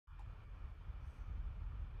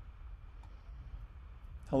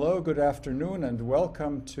Hello, good afternoon, and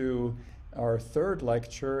welcome to our third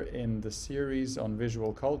lecture in the series on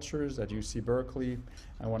visual cultures at UC Berkeley.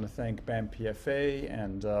 I want to thank BAM PFA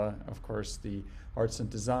and, of course, the Arts and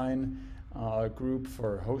Design group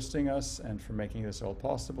for hosting us and for making this all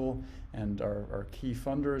possible, and our key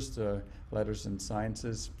funders, the Letters and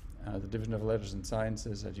Sciences, the Division of Letters and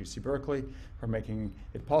Sciences at UC Berkeley, for making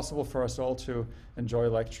it possible for us all to enjoy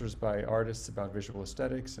lectures by artists about visual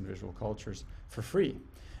aesthetics and visual cultures for free.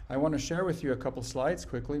 I want to share with you a couple slides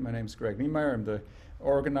quickly. My name is Greg Niemeyer. I'm the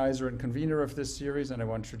organizer and convener of this series, and I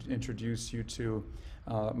want to introduce you to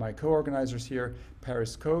my co-organizers here,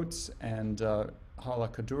 Paris Coates and Hala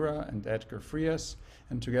Kadura and Edgar Frias.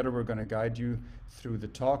 And together we're going to guide you through the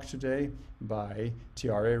talk today by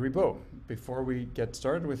Tiare Ribeaux. Before we get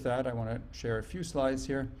started with that, I want to share a few slides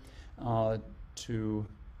here to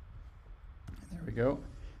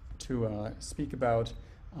speak about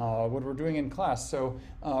what we're doing in class. So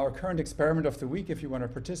our current experiment of the week, if you want to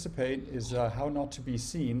participate, is how not to be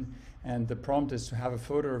seen. And the prompt is to have a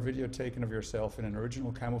photo or video taken of yourself in an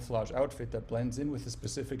original camouflage outfit that blends in with a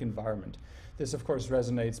specific environment. This, of course,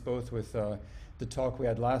 resonates both with the talk we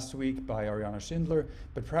had last week by Ariana Schindler,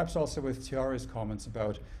 but perhaps also with Tiare's comments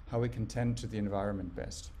about how we can tend to the environment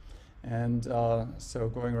best. And so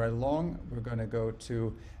going right along, we're going to go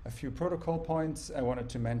to a few protocol points. I wanted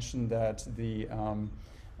to mention that the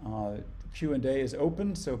Q&A is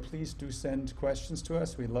open, so please do send questions to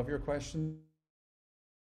us. We love your questions.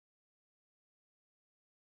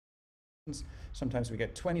 Sometimes we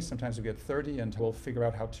get 20, sometimes we get 30, and we'll figure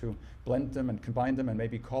out how to blend them and combine them and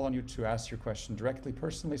maybe call on you to ask your question directly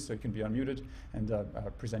personally, so you can be unmuted and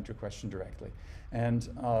present your question directly. And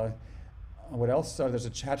what else? There's a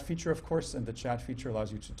chat feature, of course, and the chat feature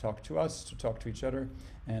allows you to talk to us, to talk to each other,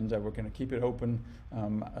 and we're going to keep it open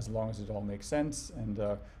as long as it all makes sense, and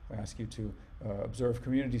we ask you to observe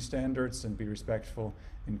community standards and be respectful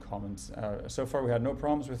in comments. So far we had no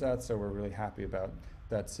problems with that, so we're really happy about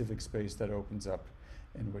that civic space that opens up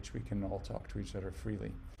in which we can all talk to each other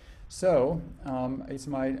freely. So it's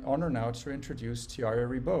my honor now to introduce Tiare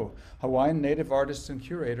Ribeaux. Hawaiian native artist and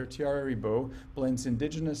curator Tiare Ribeaux blends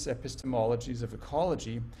indigenous epistemologies of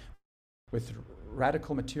ecology with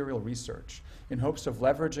radical material research in hopes of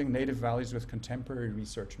leveraging native values with contemporary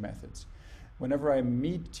research methods. Whenever I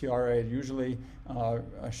meet Tiare, usually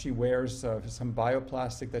she wears some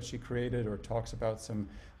bioplastic that she created or talks about some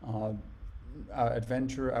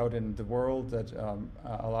adventure out in the world that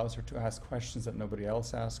allows her to ask questions that nobody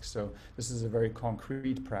else asks. So this is a very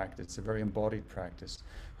concrete practice, a very embodied practice.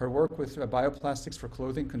 Her work with bioplastics for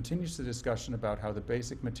clothing continues the discussion about how the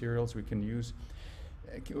basic materials we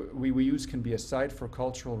use can be a site for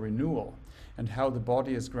cultural renewal, and how the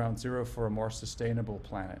body is ground zero for a more sustainable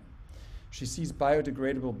planet. She sees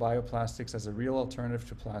biodegradable bioplastics as a real alternative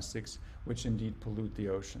to plastics, which indeed pollute the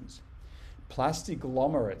oceans.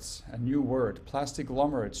 Plastiglomerates, a new word.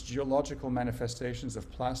 Plastiglomerates, geological manifestations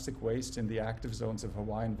of plastic waste in the active zones of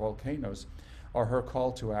Hawaiian volcanoes, are her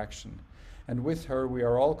call to action. And with her, we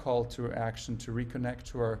are all called to action to reconnect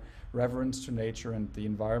to our reverence to nature and the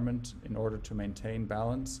environment in order to maintain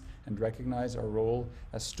balance and recognize our role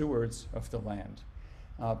as stewards of the land.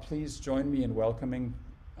 Please join me in welcoming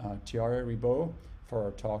Tiare Ribeaux for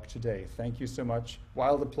our talk today. Thank you so much.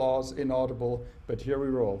 Wild applause, inaudible, but here we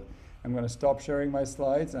roll. I'm going to stop sharing my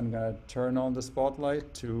slides. I'm going to turn on the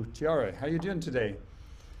spotlight to Tiare. How are you doing today?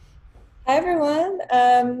 Hi, everyone.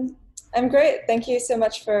 I'm great. Thank you so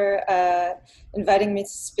much for inviting me to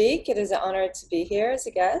speak. It is an honor to be here as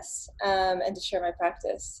a guest and to share my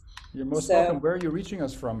practice. You're most welcome. Where are you reaching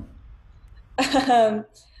us from?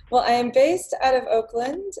 Well, I am based out of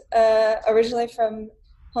Oakland, originally from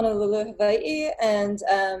Honolulu, Hawaii, and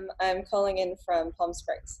I'm calling in from Palm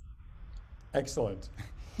Springs. Excellent.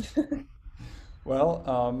 Well,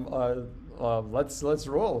 let's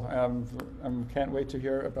roll. I can't wait to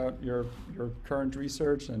hear about your current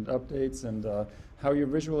research and updates and how your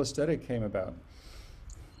visual aesthetic came about.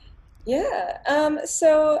 Yeah.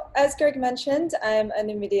 So as Greg mentioned, I'm a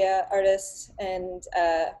new media artist and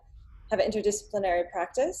have an interdisciplinary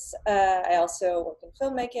practice. I also work in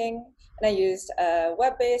filmmaking, and I used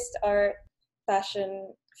web-based art,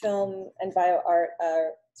 fashion, film, and bio art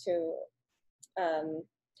to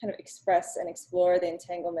kind of express and explore the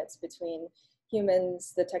entanglements between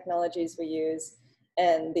humans, the technologies we use,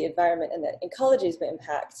 and the environment and the ecologies we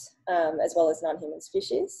impact, as well as non-human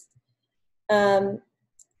species. And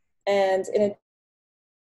in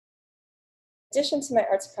addition to my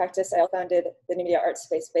arts practice, I founded the New Media Art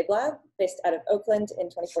Space Big Lab, based out of Oakland in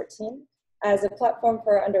 2014. as a platform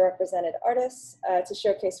for underrepresented artists to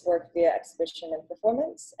showcase work via exhibition and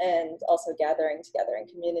performance, and also gathering together in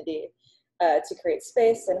community to create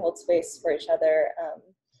space and hold space for each other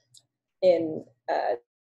in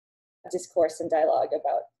discourse and dialogue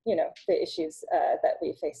about, you know, the issues that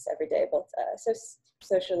we face every day, both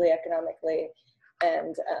socially, economically,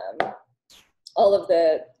 and all of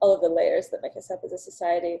the layers that make us up as a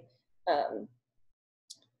society.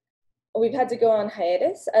 We've had to go on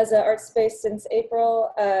hiatus as an art space since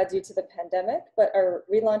April due to the pandemic, but are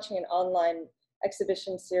relaunching an online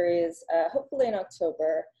exhibition series, hopefully in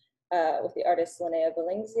October, with the artist Linnea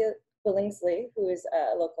Billingsley, who is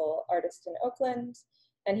a local artist in Oakland,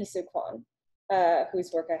 and Hisu Kwan,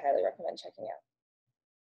 whose work I highly recommend checking out.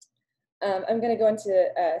 I'm going to go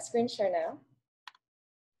into screen share now.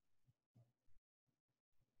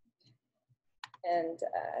 And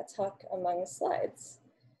talk among the slides.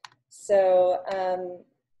 So I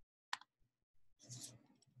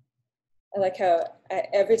like how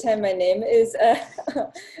every time my name is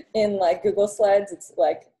in like Google Slides, it's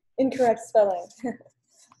like incorrect spelling.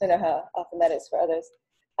 I know how often that is for others.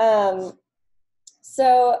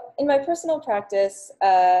 So in my personal practice,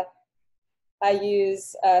 I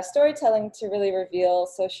use storytelling to really reveal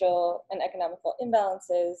social and economical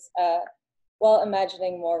imbalances while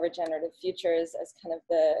imagining more regenerative futures, as kind of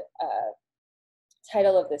the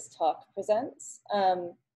title of this talk presents.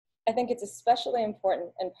 I think it's especially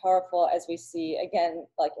important and powerful as we see, again,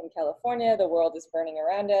 like in California, the world is burning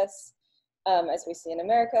around us. As we see in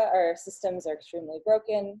America, our systems are extremely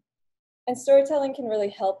broken. And storytelling can really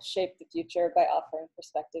help shape the future by offering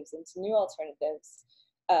perspectives into new alternatives.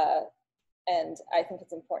 And I think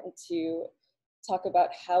it's important to talk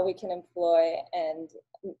about how we can employ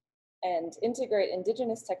and integrate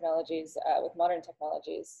indigenous technologies with modern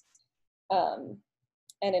technologies.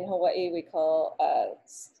 And in Hawaii, we call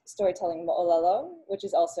storytelling mo'olelo, which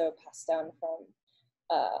is also passed down from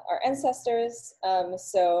our ancestors.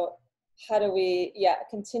 So how do we,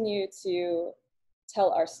 continue to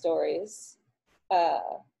tell our stories?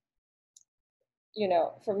 You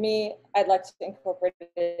know, for me, I'd like to incorporate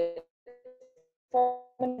it from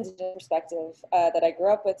an indigenous perspective that I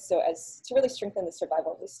grew up with, so as to really strengthen the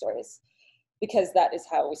survival of these stories, because that is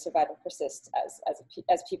how we survive and persist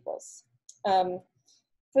as peoples.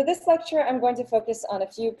 For this lecture, I'm going to focus on a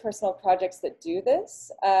few personal projects that do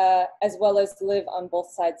this, as well as live on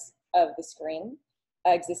both sides of the screen,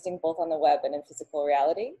 existing both on the web and in physical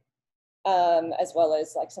reality, as well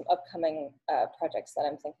as like some upcoming projects that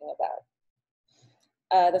I'm thinking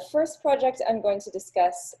about. The first project I'm going to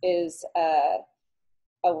discuss is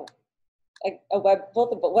both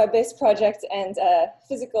a web-based project and a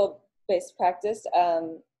physical-based practice,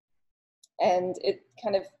 and it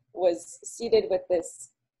kind of was seeded with this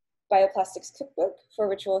bioplastics cookbook for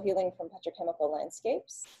ritual healing from petrochemical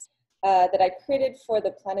landscapes that I created for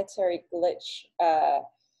the planetary glitch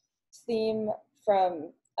theme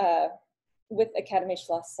from with Academy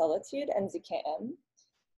Schloss Solitude and ZKM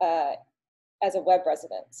as a web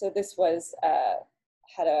resident. So this was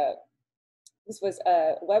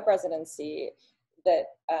a web residency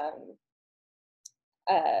that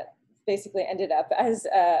basically ended up as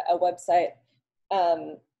a website.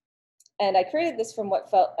 And I created this from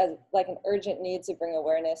what felt like an urgent need to bring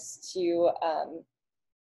awareness to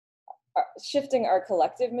shifting our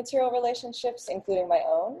collective material relationships, including my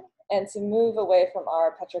own, and to move away from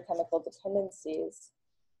our petrochemical dependencies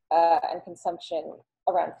and consumption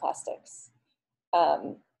around plastics.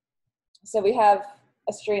 So we have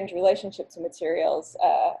a strange relationship to materials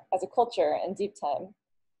as a culture and deep time.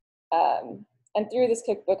 And through this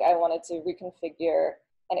cookbook, I wanted to reconfigure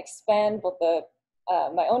and expand both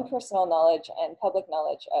my own personal knowledge and public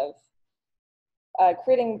knowledge of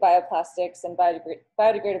creating bioplastics and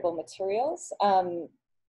biodegradable materials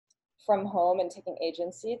from home, and taking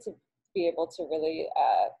agency to be able to really,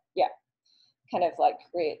 kind of like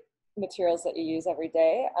create materials that you use every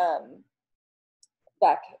day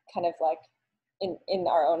back kind of like in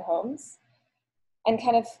our own homes. And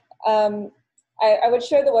kind of, I would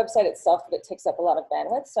share the website itself, but it takes up a lot of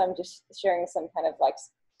bandwidth. So I'm just sharing some kind of like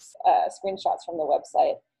screenshots from the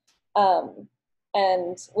website.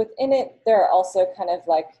 And within it, there are also it's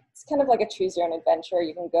kind of like a choose your own adventure.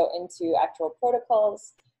 You can go into actual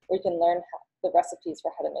protocols, or you can learn the recipes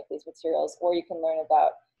for how to make these materials, or you can learn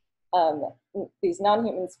about these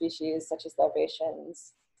non-human species such as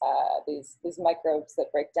larvaceans, these microbes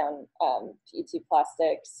that break down PET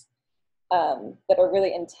plastics that are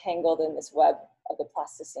really entangled in this web of the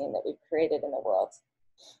plasticine that we've created in the world.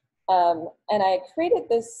 And I created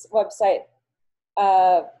this website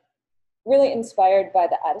really inspired by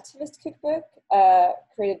the Additivist cookbook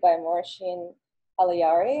created by Maureen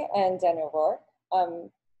Aliari and Daniel Rourke.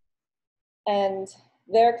 And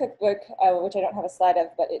their cookbook, which I don't have a slide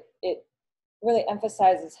of, but it really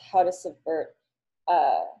emphasizes how to subvert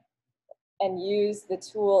and use the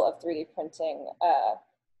tool of 3D printing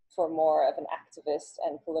for more of an activist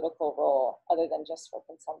and political role other than just for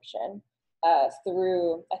consumption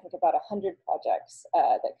through, I think, about 100 projects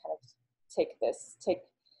that kind of take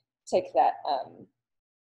that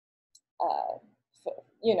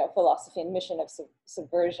philosophy and mission of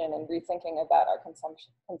subversion and rethinking about our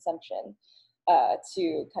consumption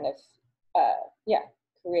to kind of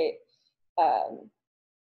create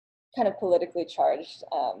kind of politically charged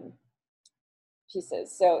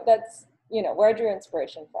pieces. So that's where I drew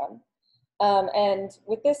inspiration from. And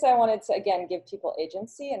with this, I wanted to again give people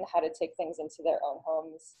agency and how to take things into their own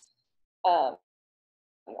homes,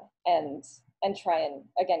 and try and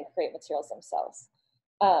again create materials themselves.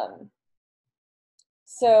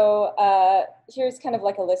 So here's kind of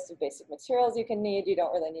like a list of basic materials you can need. You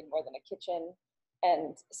don't really need more than a kitchen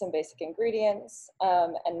and some basic ingredients.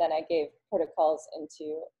 And then I gave protocols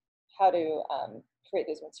into how to create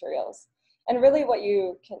these materials. And really what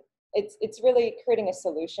you can, it's really creating a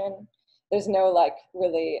solution. There's no like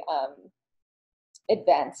really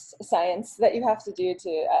advanced science that you have to do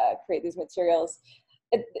to create these materials.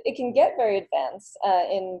 It can get very advanced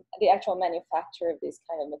in the actual manufacture of these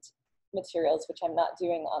kind of materials, which I'm not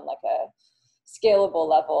doing on like a scalable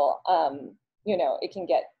level. It can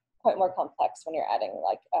get quite more complex when you're adding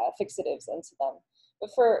like fixatives into them. But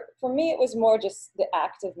for me, it was more just the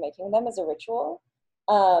act of making them as a ritual.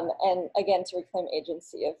 And again, to reclaim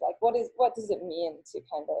agency of like, what does it mean to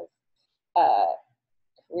kind of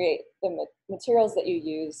create the materials that you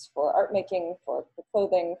use for art making, for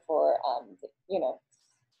clothing, for,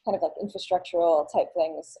 kind of like infrastructural type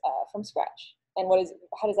things from scratch. And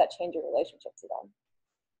how does that change your relationship to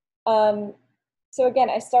them? So again,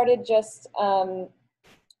 I started just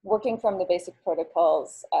working from the basic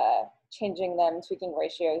protocols, changing them, tweaking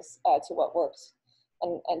ratios to what works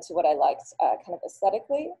and to what I liked kind of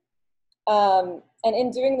aesthetically. And in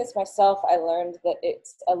doing this myself, I learned that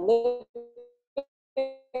it's a living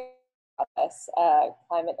process,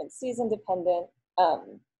 climate and season dependent,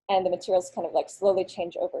 and the materials kind of like slowly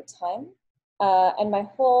change over time. And my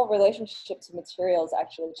whole relationship to materials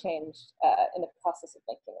actually changed in the process of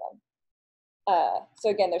making them. So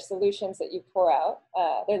again, they're solutions that you pour out.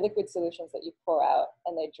 They're liquid solutions that you pour out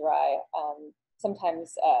and they dry.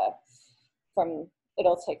 Sometimes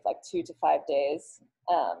it'll take like 2 to 5 days.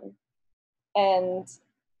 And,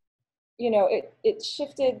 it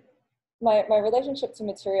shifted, my relationship to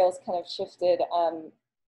materials kind of shifted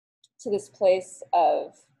to this place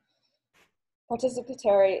of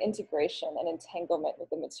participatory integration and entanglement with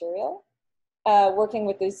the material, working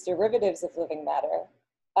with these derivatives of living matter,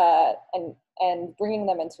 and bringing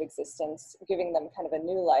them into existence, giving them kind of a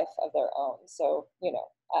new life of their own. So,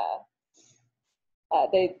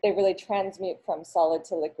 they really transmute from solid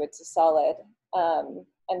to liquid to solid, and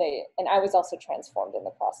I was also transformed in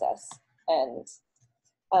the process. And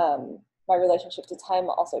my relationship to time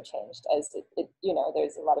also changed as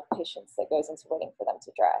there's a lot of patience that goes into waiting for them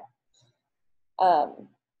to dry.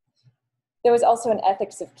 There was also an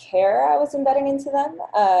ethics of care I was embedding into them,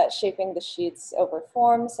 shaping the sheets over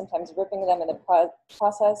form, sometimes ripping them in the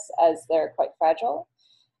process as they're quite fragile,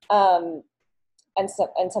 and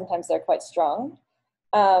sometimes they're quite strong.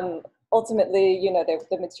 Ultimately,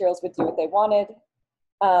 the materials would do what they wanted,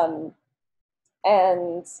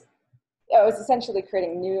 and I was essentially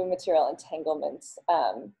creating new material entanglements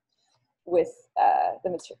with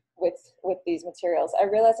these materials. I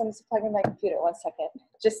realize I'm just plugging my computer. 1 second.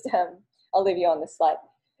 Just I'll leave you on this slide.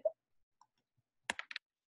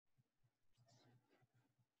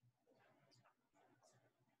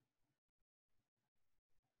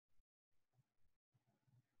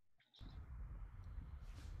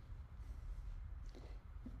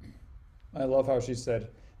 I love how she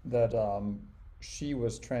said that she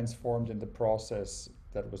was transformed in the process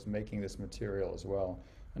that was making this material as well.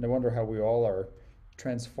 And I wonder how we all are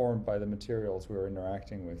transformed by the materials we're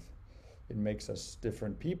interacting with. It makes us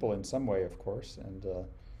different people in some way, of course, and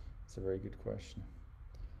it's a very good question.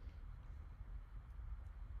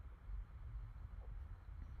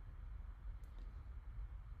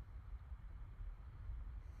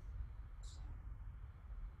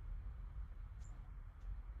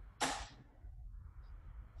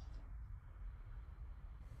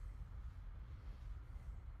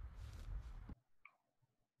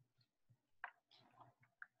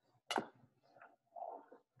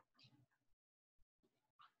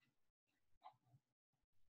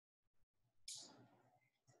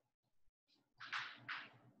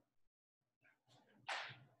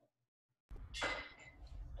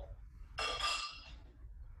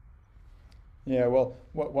 Yeah, well,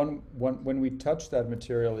 when we touch that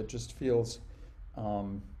material, it just feels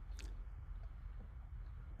um,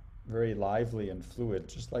 very lively and fluid,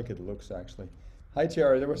 just like it looks actually. Hi,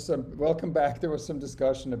 Tiara. Welcome back. There was some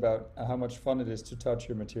discussion about how much fun it is to touch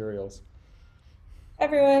your materials.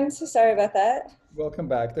 Everyone, so sorry about that. Welcome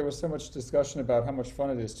back. There was so much discussion about how much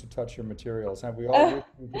fun it is to touch your materials, and we all Uh, wish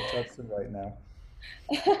we could touch them right now.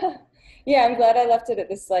 yeah, I'm glad I left it at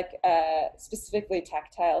this like specifically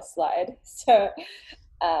tactile slide. So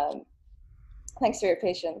um, thanks for your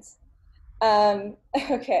patience.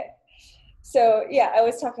 Okay, so yeah, I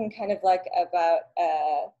was talking kind of like about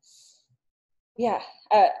yeah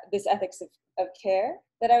this ethics of care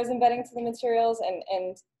that I was embedding to the materials,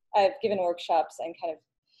 and I've given workshops and kind of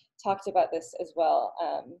talked about this as well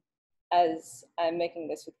as I'm making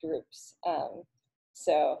this with groups.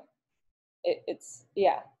 So it's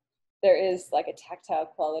yeah, there is like a tactile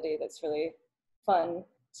quality that's really fun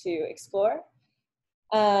to explore.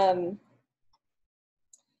 Um,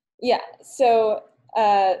 yeah, so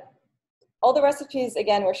all the recipes,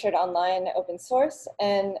 again, were shared online, open source,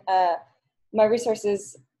 and my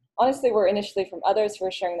resources, honestly, were initially from others who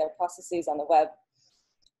were sharing their processes on the web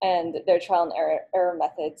and their trial and error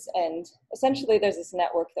methods. And essentially, there's this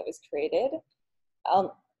network that was created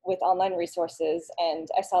with online resources, and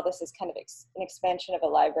I saw this as kind of an expansion of a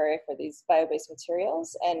library for these bio-based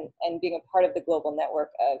materials, and being a part of the global network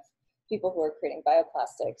of people who are creating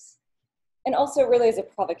bioplastics. And also really as a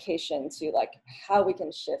provocation to like how we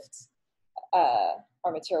can shift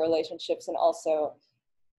our material relationships, and also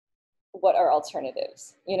what are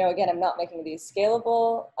alternatives. You know, again, I'm not making these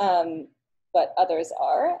scalable, but others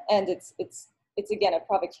are, and it's again a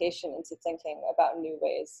provocation into thinking about new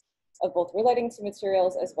ways of both relating to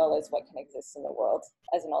materials as well as what can exist in the world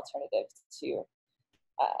as an alternative to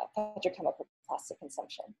petrochemical plastic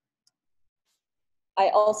consumption. I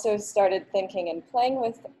also started thinking and playing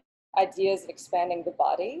with ideas of expanding the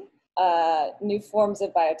body, new forms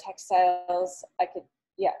of biotextiles I could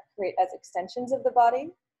create as extensions of the body,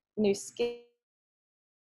 new skin.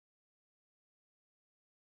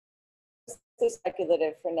 This is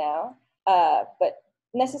speculative for now, but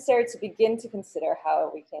necessary to begin to consider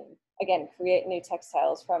how we can, again, create new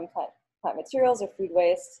textiles from plant materials or food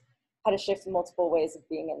waste, how to shift multiple ways of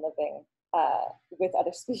being and living with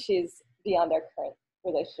other species beyond our current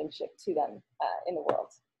relationship to them in the world.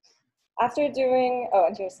 After doing,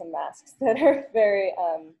 and here's some masks that are very,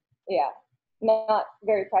 not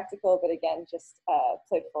very practical, but again, just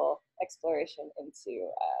playful exploration into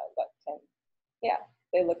what can,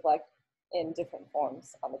 they look like in different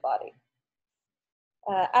forms on the body.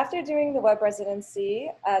 After doing the web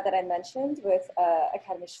residency that I mentioned with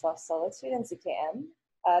Academy Schloss Solitude and ZKM,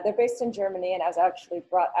 they're based in Germany, and I was actually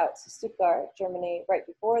brought out to Stuttgart, Germany, right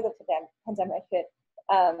before the pandemic hit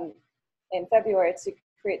in February to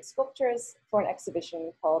create sculptures for an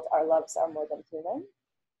exhibition called Our Loves Are More Than Human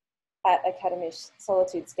at Academy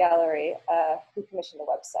Solitude's gallery, who commissioned the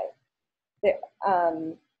website.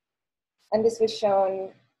 And this was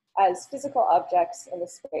shown as physical objects in the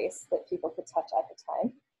space that people could touch at the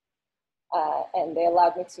time. And they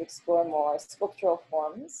allowed me to explore more sculptural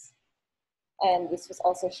forms. And this was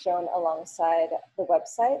also shown alongside the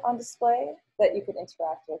website on display that you could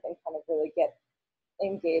interact with and kind of really get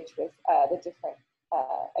engaged with the different,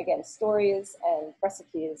 again, stories and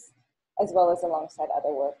recipes, as well as alongside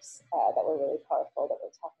other works that were really powerful, that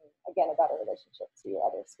were talking, again, about our relationship to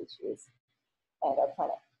other species and our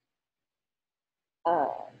planet.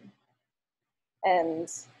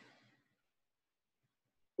 And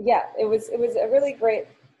yeah, it was a really great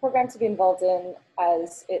program to be involved in,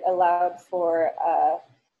 as it allowed for a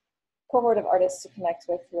cohort of artists to connect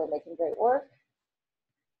with who are making great work.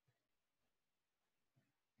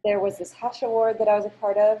 There was this Hash Award that I was a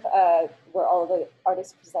part of, where all of the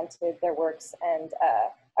artists presented their works, and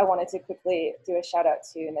I wanted to quickly do a shout out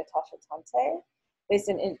to Natasha Tante, based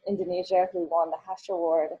in Indonesia, who won the Hash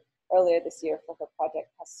Award earlier this year for her project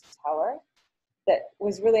Pest Tower, that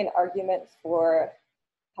was really an argument for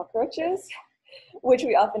cockroaches, which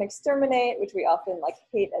we often exterminate, which we often like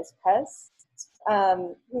hate as pests,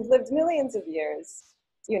 who've lived millions of years,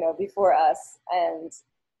 you know, before us, and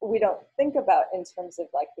we don't think about in terms of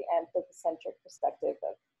like the anthropocentric perspective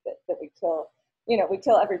of that we kill, you know, we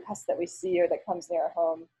kill every pest that we see or that comes near our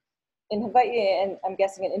home. In Hawaii, and I'm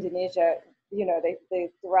guessing in Indonesia, you know, they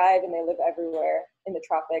thrive and they live everywhere in the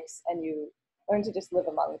tropics, and you learn to just live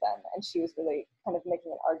among them. And she was really kind of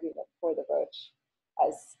making an argument for the roach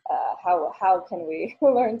as how can we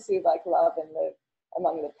learn to like love and live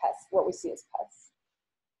among the pests, what we see as pests.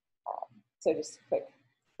 So just a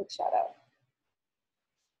quick shout out.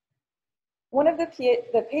 one of the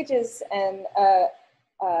pages and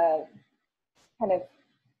kind of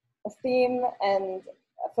a theme and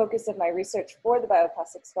a focus of my research for the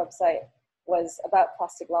bioplastics website was about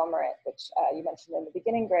Plastiglomerate, which you mentioned in the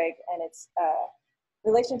beginning, Greg, and its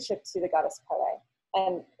relationship to the goddess Pele.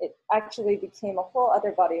 And it actually became a whole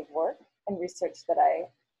other body of work and research that I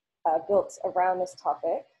built around this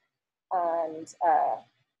topic. And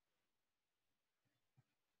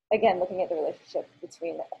again, looking at the relationship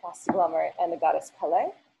between Plastiglomerate and the goddess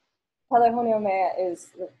Pele. Pele Honiomeya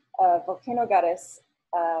is a volcano goddess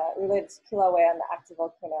related to Kilauea, the active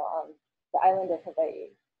volcano on the island of Hawaii,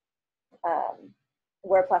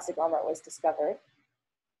 where Plastiglomerate was discovered,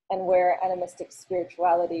 and where animistic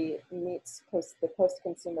spirituality meets the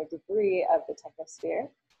post-consumer debris of the technosphere.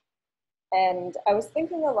 And I was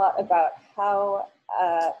thinking a lot about how,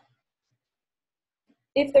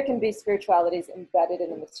 if there can be spiritualities embedded in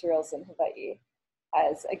the materials in Hawaii,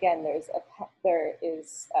 as again, there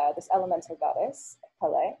is this elemental goddess,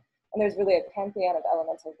 Pele, and there's really a pantheon of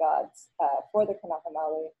elemental gods for the kānaka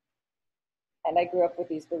maoli. And I grew up with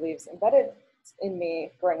these beliefs embedded in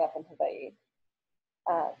me growing up in Hawaii.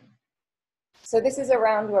 So this is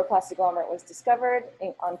around where Plastiglomerate was discovered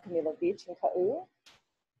on Camilo Beach in Ka'u.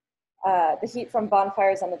 The heat from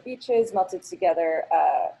bonfires on the beaches melted together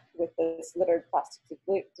with this littered plastic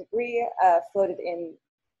debris floated in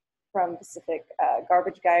from Pacific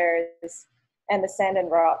garbage gyres, and the sand and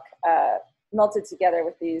rock melted together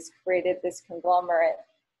with these, created this conglomerate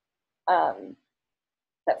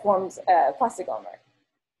that forms Plastiglomerate.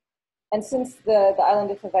 And since the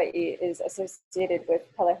island of Hawaii is associated with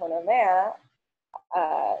Pele Honiomeya,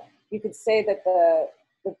 you could say that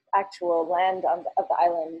the actual land of the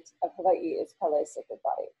island of Hawaii is Pele's sacred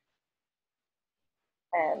body.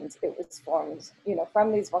 And it was formed,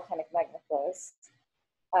 from these volcanic magma flows.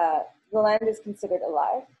 The land is considered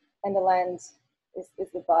alive, and the land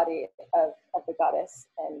is the body of the goddess.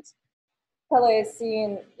 And Pele is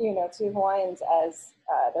seen, to Hawaiians as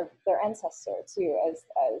their ancestor too,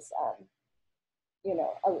 as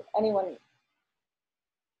anyone.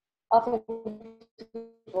 Often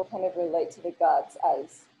people kind of relate to the gods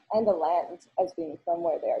and the land as being from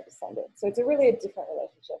where they are descended. So it's really a different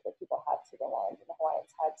relationship that people have to the land and the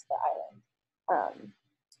Hawaiians had to the island.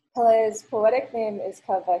 Pele's poetic name is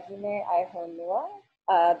Kawahine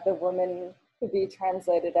Aihonua. The woman could be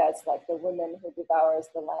translated as like the woman who devours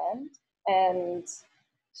the land. And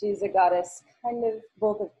she's a goddess kind of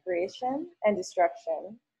both of creation and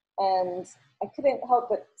destruction. And I couldn't help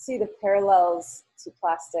but see the parallels to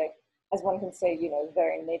plastic, as one can say, the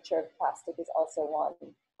very nature of plastic is also one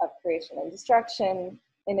of creation and destruction,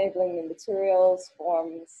 enabling new materials,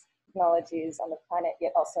 forms, technologies on the planet,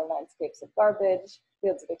 yet also landscapes of garbage,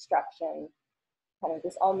 fields of extraction, kind of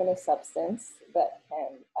this ominous substance that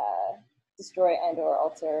can destroy and or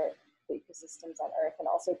alter the ecosystems on Earth, and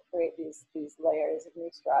also create these layers of new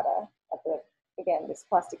strata at this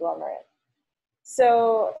Plastiglomerate.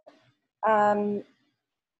 So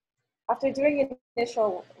after doing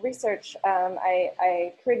initial research,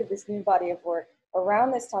 I created this new body of work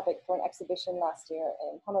around this topic for an exhibition last year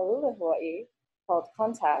in Honolulu, Hawaii, called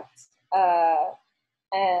Contact.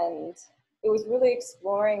 And it was really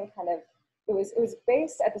exploring it was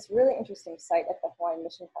based at this really interesting site at the Hawaiian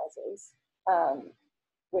mission houses,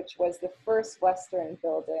 which was the first Western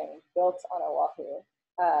building built on Oahu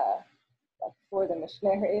for the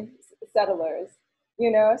missionary settlers,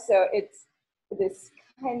 so it's this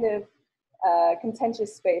kind of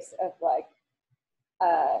contentious space of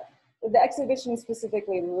the exhibition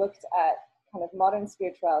specifically looked at kind of modern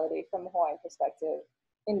spirituality from a Hawaiian perspective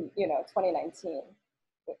in 2019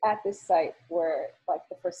 at this site where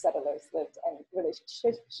the first settlers lived, and really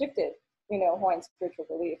shifted Hawaiian spiritual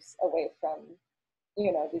beliefs away from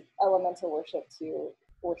the elemental worship to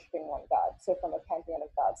worshiping one God, so from a pantheon of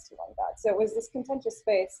gods to one God. So it was this contentious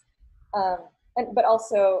space, but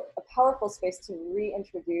also a powerful space to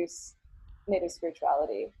reintroduce Native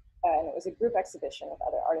spirituality. And it was a group exhibition with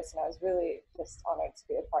other artists, and I was really just honored to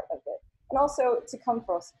be a part of it. And also to come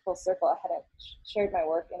full circle, I hadn't shared my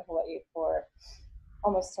work in Hawaii for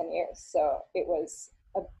almost 10 years. So it was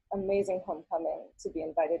an amazing homecoming to be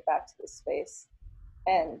invited back to this space.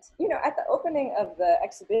 And, at the opening of the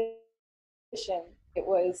exhibition, it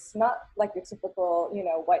was not like your typical,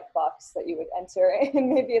 white box that you would enter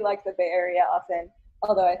in maybe the Bay Area often,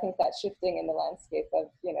 although I think that's shifting in the landscape of,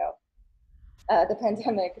 the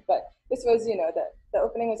pandemic. But this was, the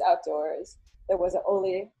opening was outdoors. There was an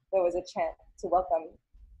oli, there was a chant to welcome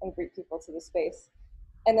and greet people to the space.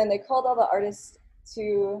 And then they called all the artists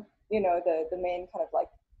to, the main kind of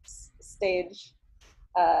stage.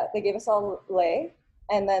 They gave us all lei,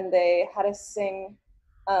 and then they had us sing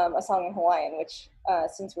a song in Hawaiian, which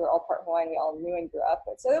since we were all part Hawaiian, we all knew and grew up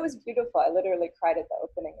with. So it was beautiful. I literally cried at the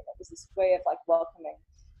opening, and it was this way of like welcoming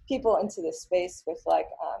people into this space with like,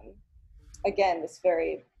 again, this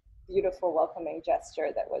very beautiful welcoming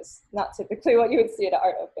gesture that was not typically what you would see at an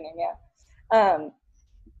art opening. Yeah.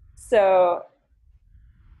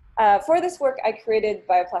 For this work, I created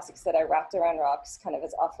bioplastics that I wrapped around rocks kind of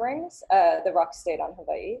as offerings. The rocks stayed on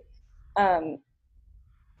Hawaii.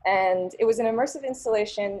 And it was an immersive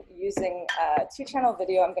installation using 2-channel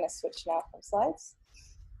video. I'm going to switch now from slides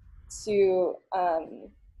to,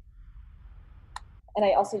 and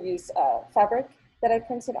I also used fabric that I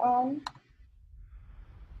printed on.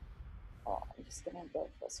 I'm just going to go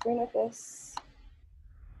full screen with this.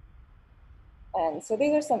 And so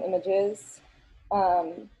these are some images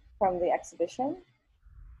from the exhibition.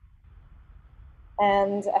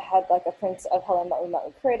 And I had like a print of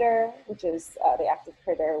Halema'uma'u crater, which is the active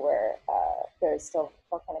crater where there is still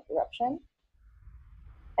volcanic eruption.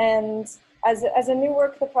 And as a new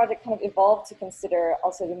work, the project kind of evolved to consider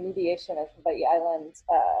also the mediation of Hawaii Island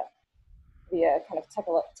via kind of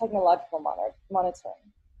technological monitoring.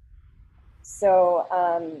 So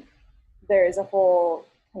there is a whole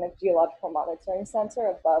kind of geological monitoring center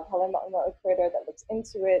above Halema'uma'u crater that looks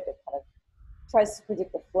into it, that kind of tries to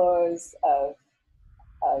predict the flows of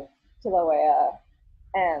Kilauea,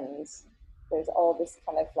 and there's all this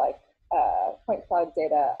kind of like point cloud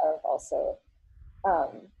data of also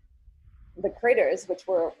the craters, which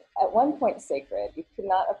were at one point sacred. You could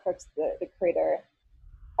not approach the crater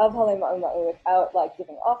of Halema'uma'u without like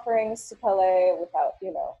giving offerings to Pele, without,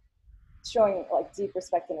 you know, showing like deep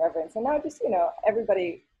respect and reverence. And now just, you know,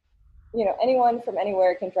 everybody, you know, anyone from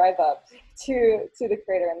anywhere can drive up to the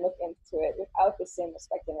crater and look into it without the same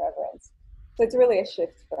respect and reverence. So it's really a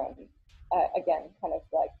shift from, again, kind of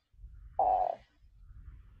like,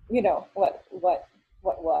 you know, what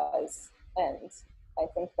was. And I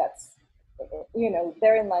think that's, you know,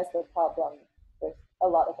 therein lies the problem with a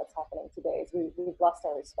lot of what's happening today, is we've lost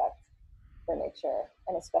our respect for nature,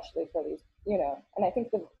 and especially for these, you know, and I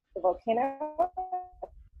think the volcano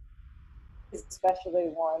is especially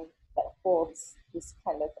one that holds this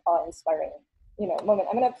kind of awe-inspiring, you know, moment.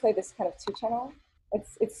 I'm going to play this kind of 2-channel.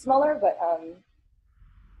 It's smaller, but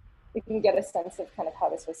you can get a sense of kind of how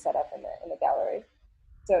this was set up in the gallery.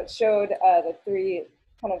 So it showed the 3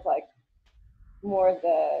 kind of like more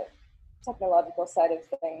the technological side of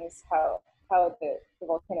things, how the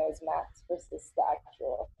volcano is mapped versus the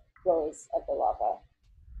actual flows of the lava.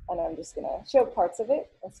 And I'm just going to show parts of it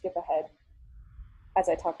and skip ahead as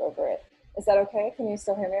I talk over it. Is that okay? Can you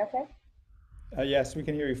still hear me okay? Yes, we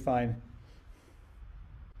can hear you fine.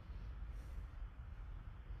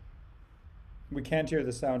 We can't hear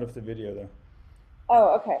the sound of the video though.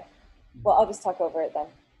 Oh, okay. Well, I'll just talk over it then.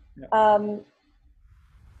 Yeah.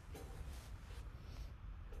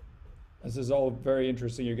 This is all very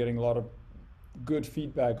interesting. You're getting a lot of good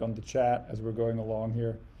feedback on the chat as we're going along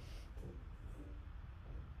here.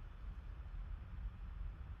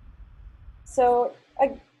 So,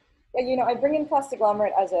 you know, I bring in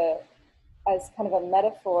Plastiglomerate as kind of a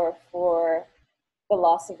metaphor for the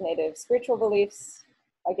loss of native spiritual beliefs,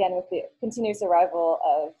 again, with the continuous arrival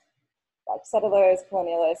of like settlers,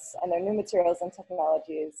 colonialists, and their new materials and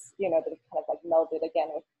technologies, you know, that have kind of like melded again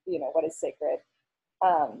with, you know, what is sacred.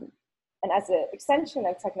 And as an extension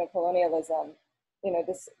of techno-colonialism, you know,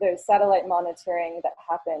 there's satellite monitoring that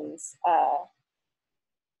happens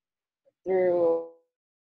through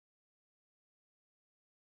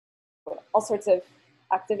all sorts of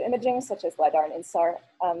active imaging, such as LiDAR and INSAR,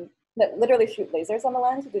 that literally shoot lasers on the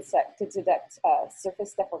land to detect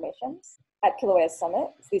surface deformations. At Kilauea's summit,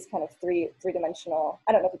 it's these kind of three-dimensional,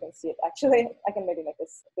 I don't know if you can see it actually, I can maybe make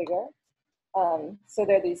this bigger. So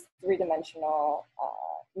there are these 3-dimensional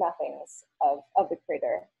mappings of the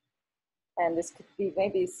crater. And this could be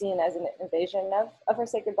maybe seen as an invasion of her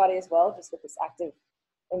sacred body as well, just with this active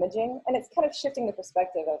imaging. And it's kind of shifting the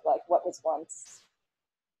perspective of like what was once,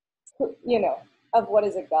 you know, of what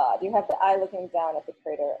is a god. You have the eye looking down at the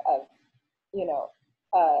crater of, you know,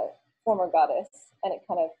 former goddess. And it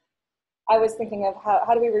kind of, I was thinking of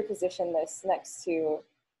how do we reposition this next to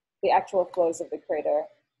the actual flows of the crater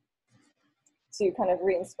to kind of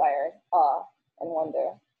re-inspire awe and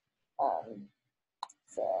wonder.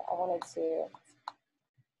 So I wanted to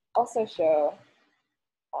also show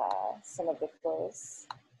some of the flows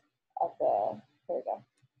of the, here we go.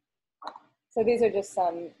 So these are just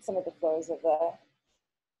some of the flows of the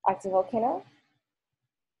active volcano.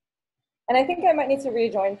 And I think I might need to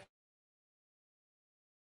rejoin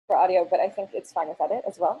for audio, but I think it's fine without it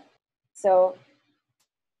as well. So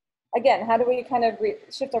again, how do we kind of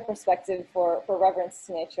shift our perspective for reverence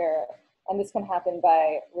to nature? And this can happen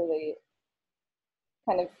by really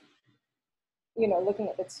kind of, you know, looking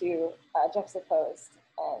at the two juxtaposed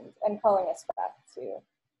and calling us back to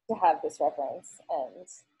have this reverence. And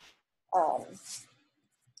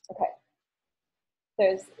okay,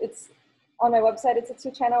 it's on my website, it's a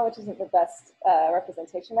 2-channel, which isn't the best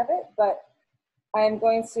representation of it, but I'm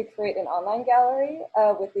going to create an online gallery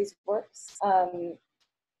with these works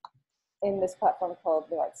in this platform called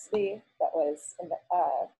New Art City that was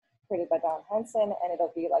created by Don Hansen, and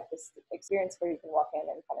it'll be like this experience where you can walk in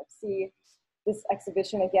and kind of see this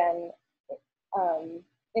exhibition again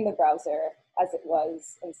in the browser as it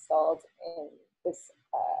was installed in this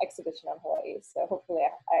exhibition on Hawaii. So hopefully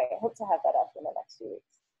I hope to have that up in the next few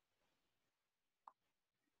weeks.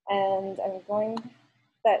 And I'm going,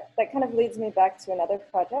 that kind of leads me back to another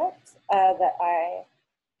project that I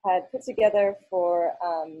had put together for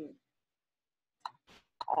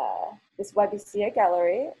this YBCA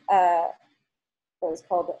gallery that was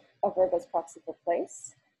called A Verba's Proxical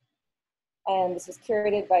Place. And this was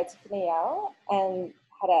curated by Tiffany Yao, and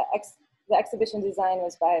had the exhibition design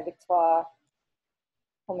was by Victoire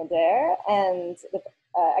Pomader, and the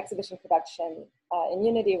exhibition production in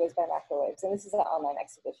Unity was by Microwaves. And this is an online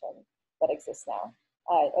exhibition that exists now.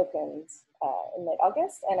 It opened in late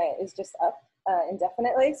August, and it is just up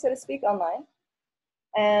indefinitely, so to speak, online.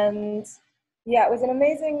 And yeah, it was an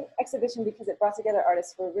amazing exhibition because it brought together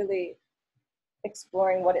artists who were really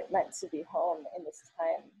exploring what it meant to be home in this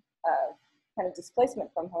time of kind of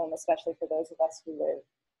displacement from home, especially for those of us who live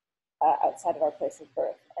outside of our place of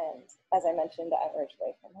birth. And as I mentioned, I'm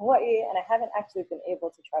originally from Hawaii, and I haven't actually been able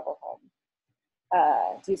to travel home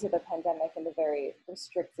due to the pandemic and the very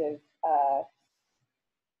restrictive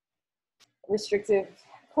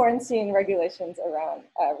quarantine regulations around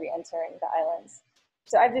re-entering the islands.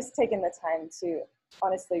 So I've just taken the time to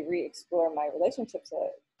honestly re-explore my relationship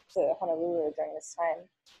to Honolulu during this time.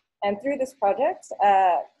 And through this project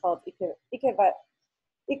called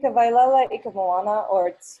Ikawailala Ikamoana,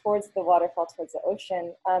 or Towards the Waterfall, Towards the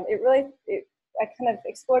Ocean, I kind of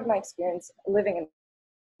explored my experience living in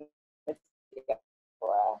the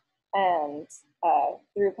diaspora, and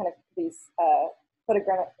through kind of these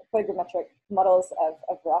photogrammetric models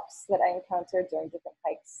of rocks that I encountered during different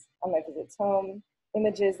hikes on my visits home,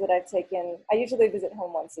 images that I've taken. I usually visit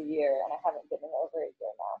home once a year, and I haven't been in over a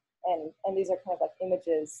year now. And these are kind of like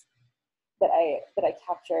images that I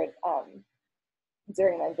captured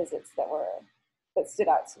during my visits that stood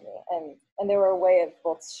out to me, and they were a way of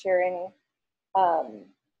both sharing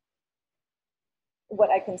what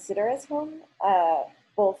I consider as home,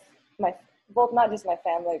 both not just my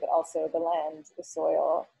family, but also the land, the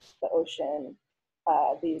soil, the ocean,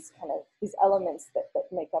 these elements that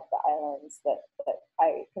make up the islands that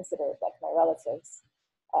I consider like my relatives,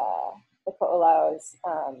 the Ko'olaus.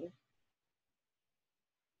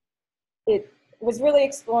 It was really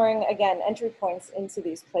exploring, again, entry points into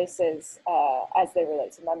these places as they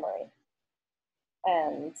relate to memory.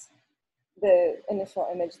 And the initial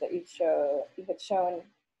image that you had shown,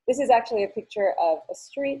 this is actually a picture of a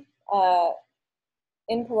street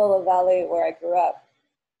in Palolo Valley where I grew up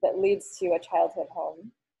that leads to a childhood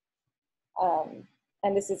home.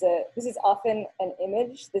 And this is often an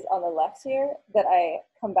image, this on the left here, that I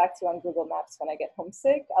come back to on Google Maps when I get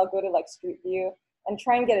homesick. I'll go to like Street View and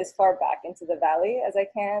try and get as far back into the valley as I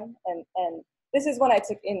can. And this is one I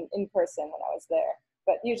took in person when I was there.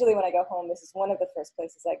 But usually when I go home, this is one of the first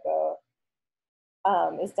places I go,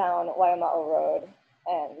 is down Waiama'o Road.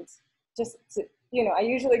 And just to, I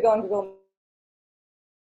usually go on Google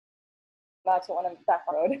Maps to one of the back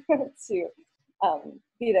road to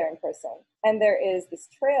be there in person. And there is this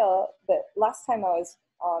trail that last time I was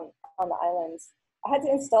on the islands, I had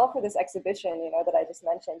to install for this exhibition, that I just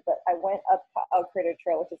mentioned, but I went up Ka'au Crater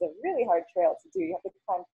Trail, which is a really hard trail to do. You have to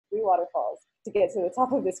climb 3 waterfalls to get to the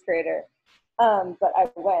top of this crater. But I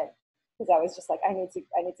went because I was just like, I need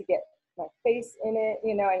to get my face in it,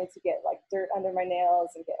 I need to get like dirt under my nails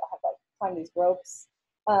and I have to climb these ropes.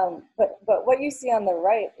 But what you see on the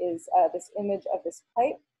right is this image of this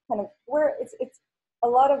pipe, kind of where it's a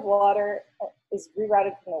lot of water is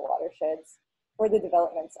rerouted from the watersheds for the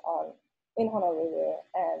developments in Honolulu,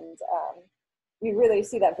 and you really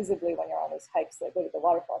see that visibly when you're on these hikes that go to the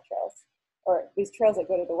waterfall trails, or these trails that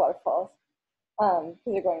go to the waterfalls, because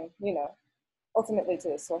they're going, ultimately to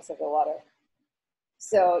the source of the water.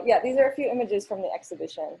 So yeah, these are a few images from the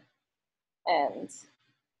exhibition, and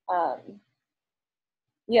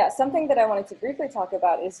yeah, something that I wanted to briefly talk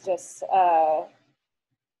about is just,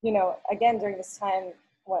 again, during this time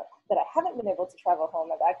that I haven't been able to travel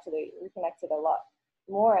home, I've actually reconnected a lot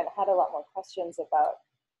more and had a lot more questions about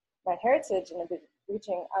my heritage, and I've been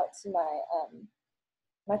reaching out to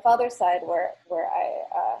my father's side, where I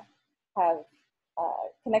have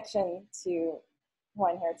connection to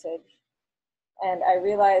Hawaiian heritage. And I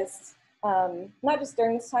realized, not just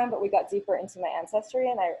during this time, but we got deeper into my ancestry,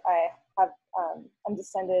 and I'm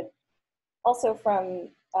descended also from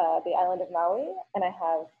the island of Maui, and I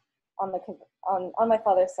have on my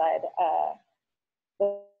father's side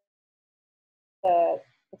the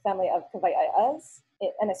family of Kawaiias,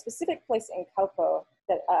 and a specific place in Kaupo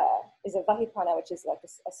that is a vahipana, which is like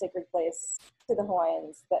a sacred place to the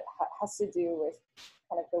Hawaiians that has to do with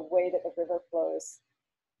kind of the way that the river flows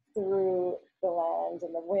through the land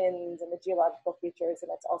and the wind and the geological features.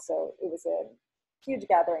 And it was a huge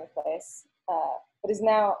gathering place, but is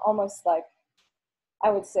now almost like, I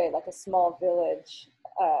would say, like a small village,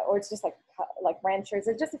 or it's just like ranchers.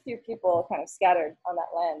 There's just a few people kind of scattered on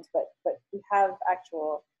that land, but we have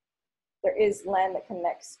there is land that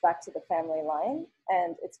connects back to the family line,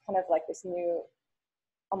 and it's kind of like this new,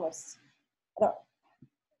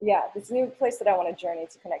 this new place that I want to journey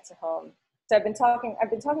to connect to home. So I've been talking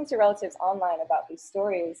to relatives online about these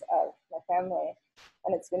stories of my family,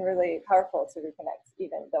 and it's been really powerful to reconnect,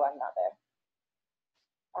 even though I'm not there.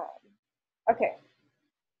 Okay,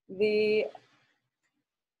 the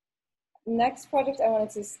next project I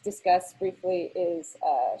wanted to discuss briefly is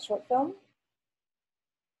a short film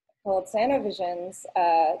called Cyanovisions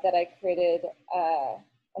that I created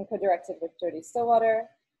and co-directed with Jody Stillwater,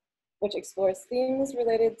 which explores themes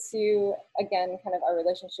related to, again, kind of our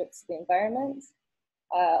relationship to the environment,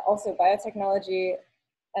 also biotechnology,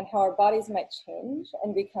 and how our bodies might change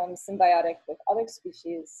and become symbiotic with other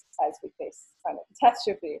species as we face climate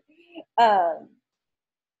catastrophe.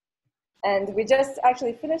 And we just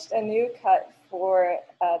actually finished a new cut for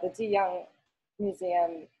the De Young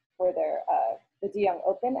Museum for their the De Young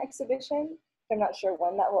Open exhibition. I'm not sure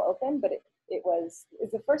when that will open, but it's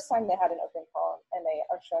the first time they had an open call, and they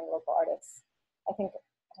are showing local artists. I think,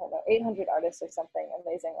 I don't know, 800 artists or something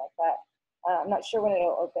amazing like that. I'm not sure when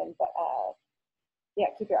it'll open, but yeah,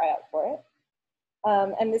 keep your eye out for it.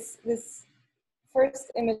 And this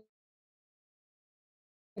first image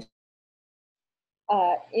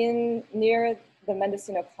near the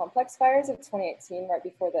Mendocino Complex fires of 2018, right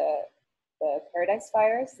before the Paradise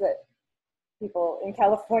fires that people in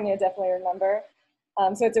California definitely remember.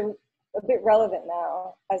 So it's a bit relevant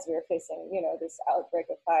now as we're facing, this outbreak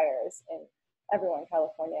of fires everywhere in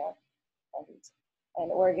California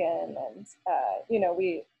and Oregon, and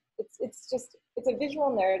it's a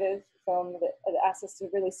visual narrative film that asks us to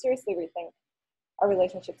really seriously rethink our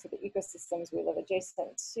relationship to the ecosystems we live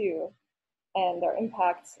adjacent to, and the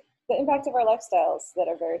impact of our lifestyles that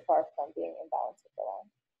are very far from being in balance with the land.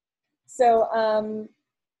 So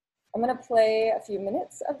I'm going to play a few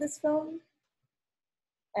minutes of this film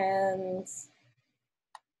and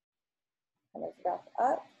kind of wrap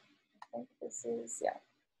up. I think this is, yeah.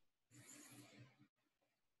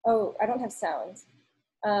 Oh, I don't have sound.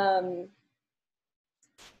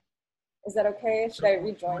 Is that okay? Should I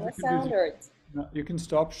rejoin the sound, or? No, you can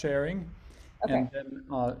stop sharing. Okay. And then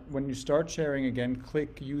when you start sharing again,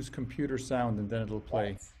 click use computer sound, and then it'll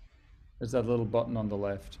play. Yes. There's that little button on the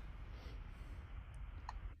left.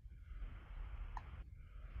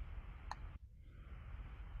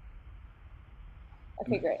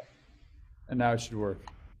 Okay, great. And now it should work.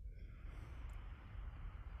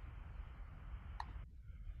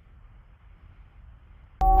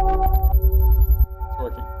 It's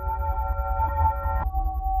working.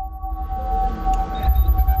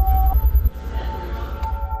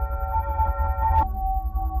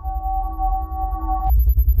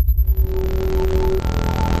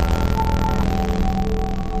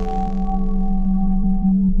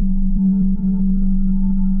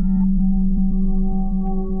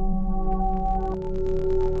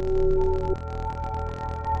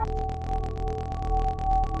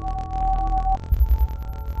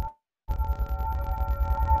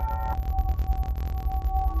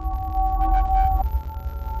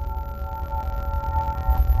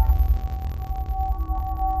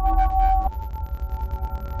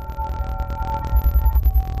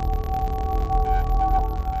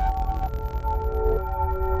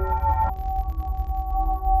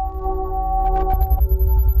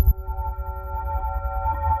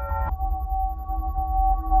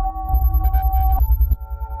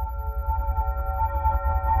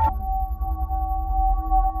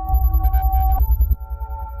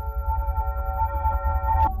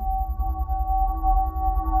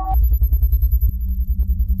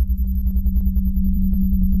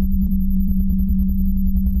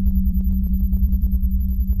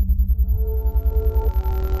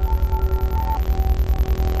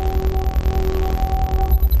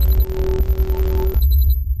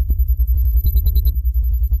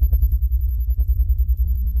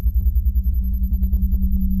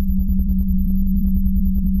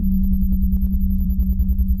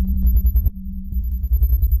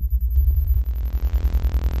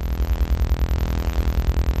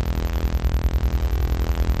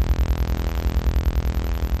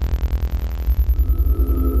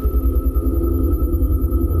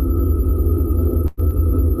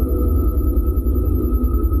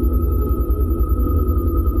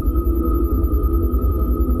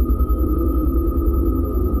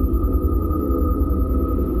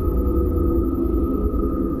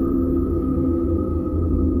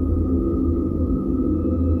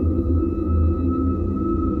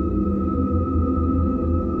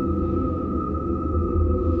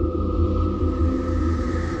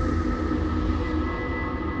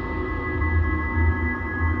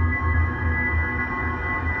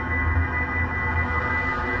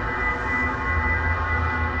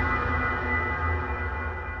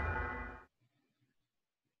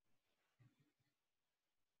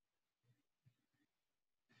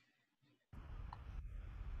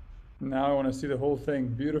 Now I want to see the whole thing.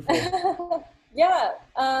 Beautiful. Yeah,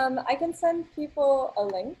 I can send people a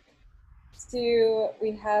link to,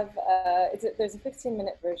 we have, there's a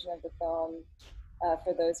 15-minute version of the film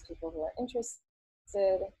for those people who are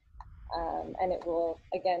interested. And it will,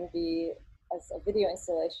 again, be as a video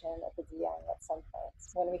installation at the DM at some point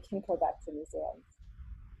when we can go back to museums.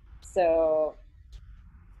 So,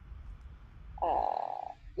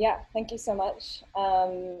 yeah, thank you so much.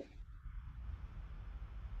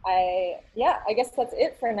 I guess that's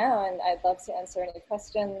it for now, and I'd love to answer any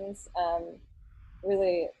questions.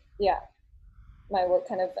 Really, yeah, my work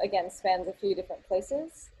kind of, again, spans a few different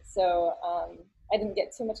places. So I didn't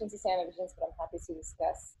get too much into Sanavisions, but I'm happy to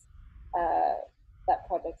discuss that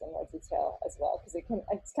project in more detail as well, because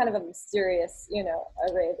it's kind of a mysterious,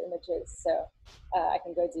 array of images. So I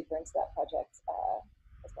can go deeper into that project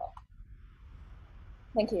as well.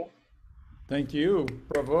 Thank you. Thank you.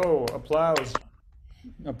 Bravo. Applause.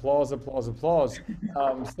 Applause, applause, applause.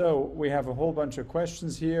 So we have a whole bunch of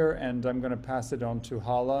questions here, and I'm going to pass it on to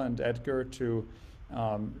Hala and Edgar to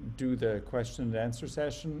do the question and answer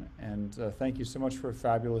session. And thank you so much for a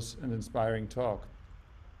fabulous and inspiring talk.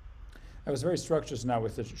 I was very struck just now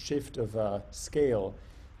with the shift of scale,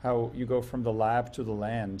 how you go from the lab to the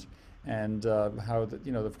land, and how,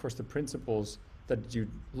 of course, the principles that you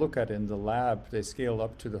look at in the lab, they scale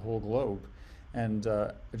up to the whole globe. And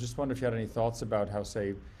I just wonder if you had any thoughts about how,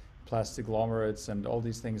 say, Plastiglomerates and all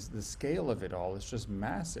these things, the scale of it all is just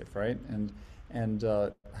massive, right? And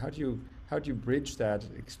how do you bridge that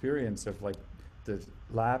experience of like the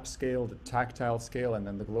lab scale, the tactile scale, and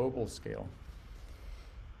then the global scale?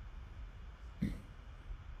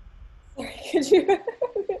 Sorry, could you?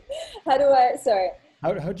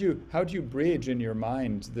 How do you bridge in your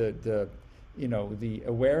mind the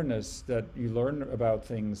awareness that you learn about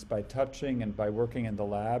things by touching and by working in the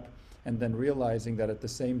lab, and then realizing that at the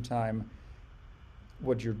same time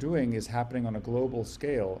what you're doing is happening on a global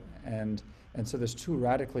scale, and so there's two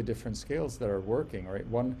radically different scales that are working, right?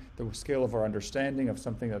 One, the scale of our understanding of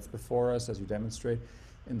something that's before us, as you demonstrate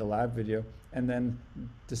in the lab video, and then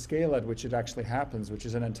the scale at which it actually happens, which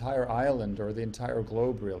is an entire island or the entire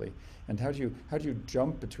globe, really. And how do you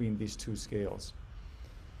jump between these two scales?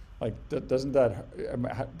 Like, doesn't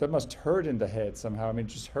that must hurt in the head somehow? I mean, it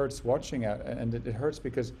just hurts watching it, and it hurts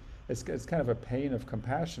because it's kind of a pain of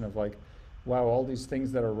compassion of like, wow, all these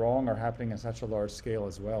things that are wrong are happening at such a large scale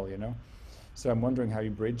as well, So I'm wondering how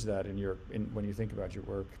you bridge that when you think about your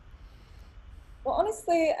work. Well,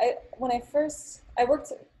 honestly, I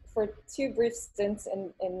worked for 2 brief stints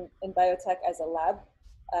in biotech as a lab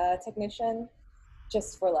technician,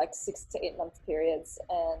 just for like 6 to 8 month periods,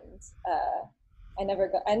 and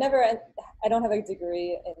I don't have a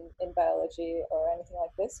degree in biology or anything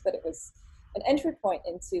like this, but it was an entry point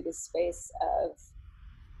into the space of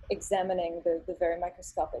examining the very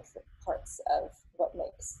microscopic parts of what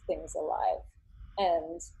makes things alive.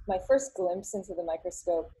 And my first glimpse into the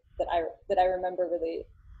microscope that I remember really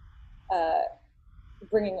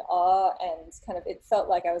bringing awe, and kind of, it felt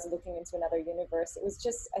like I was looking into another universe. It was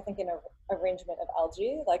just, I think, an arrangement of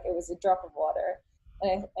algae, like it was a drop of water.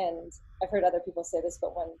 And I've heard other people say this,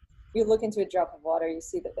 but when you look into a drop of water, you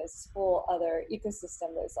see that there's this whole other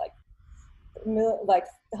ecosystem. There's like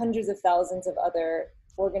hundreds of thousands of other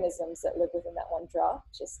organisms that live within that one drop,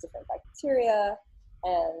 just different bacteria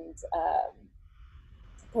and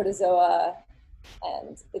protozoa,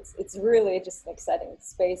 and it's really just an exciting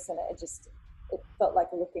space, and it felt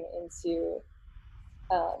like looking into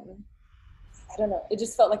I don't know, it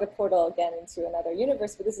just felt like a portal again into another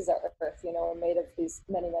universe. But this is our Earth, we're made of these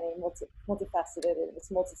many multifaceted, this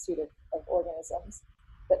multitude of organisms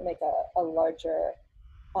that make a larger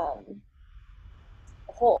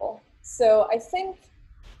whole. So I think,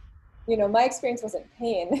 my experience wasn't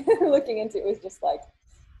pain looking into it, was just like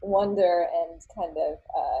wonder, and kind of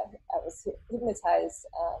I was hypnotized,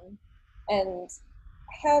 and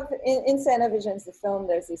I have in Sanavisions, the film,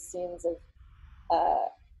 there's these scenes of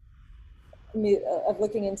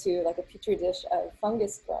looking into like a petri dish of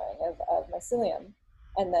fungus growing, of mycelium,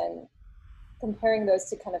 and then comparing those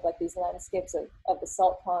to kind of like these landscapes of the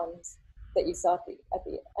salt ponds that you saw at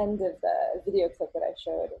the end of the video clip that I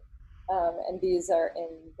showed. And these are in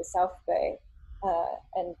the South Bay,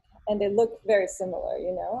 and they look very similar,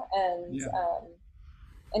 and yeah.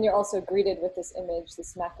 And you're also greeted with this image,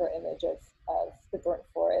 this macro image of the burnt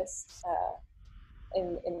forest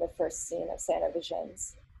in the first scene of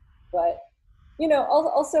Sanavisions. But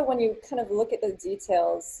also when you kind of look at the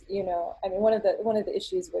details, I mean, one of the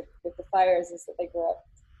issues with the fires is that they grow up,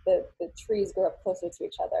 the trees grow up closer to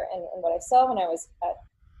each other. And what I saw when I was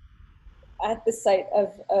at the site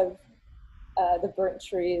of the burnt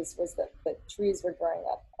trees was that the trees were growing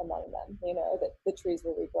up among them, you know, that the trees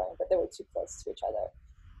were regrowing, but they were too close to each other.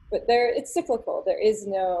 But it's cyclical. There is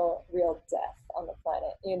no real death on the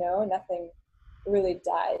planet, you know, nothing really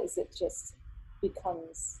dies. It just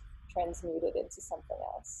becomes transmuted into something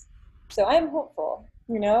else. So I'm hopeful,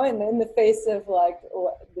 you know, in the face of like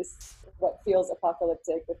what feels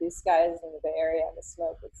apocalyptic with these skies in the Bay Area and the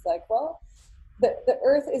smoke. It's like, well, the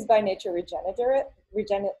earth is by nature regenerative.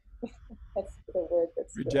 That's the word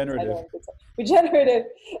that's regenerative. Regenerative.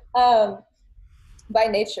 By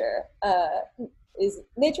nature,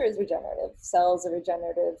 nature is regenerative. Cells are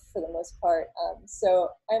regenerative for the most part. So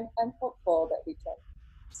I'm hopeful that we can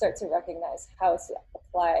start to recognize how to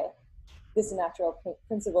apply this natural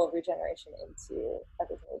principle of regeneration into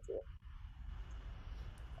everything we do.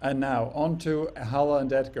 And now on to Hala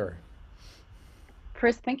and Edgar.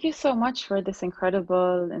 First, thank you so much for this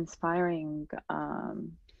incredible, inspiring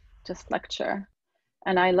just lecture.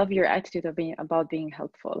 And I love your attitude of about being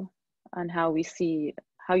helpful and how you see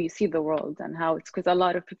the world, and how it's, because a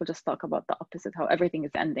lot of people just talk about the opposite, how everything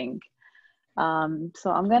is ending.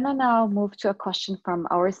 So I'm gonna now move to a question from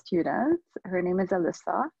our student. Her name is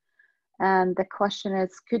Alyssa. And the question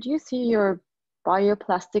is, could you see your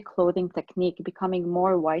bioplastic clothing technique becoming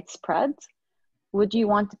more widespread? Would you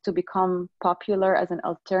want it to become popular as an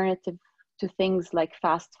alternative to things like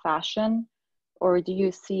fast fashion? Or do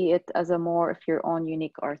you see it as a more of your own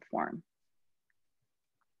unique art form?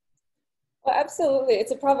 Well, absolutely.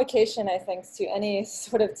 It's a provocation, I think, to any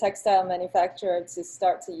sort of textile manufacturer to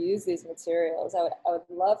start to use these materials. I would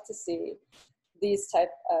love to see these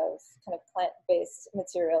type of kind of plant-based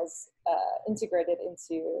materials integrated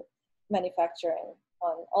into manufacturing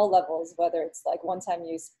on all levels, whether it's like one-time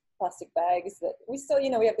use plastic bags that we still, you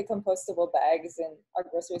know, we have the compostable bags in our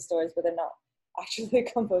grocery stores, but they're not actually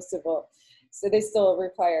compostable. So they still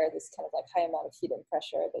require this kind of like high amount of heat and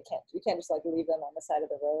pressure. You can't just like leave them on the side of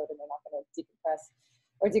the road and they're not going to decompress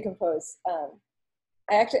or decompose.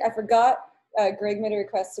 I forgot, Greg made a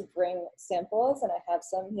request to bring samples, and I have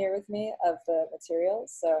some here with me of the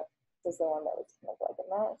materials. So this is the one that was kind of like a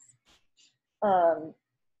mouse.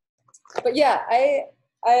 But yeah,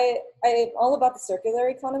 I'm all about the circular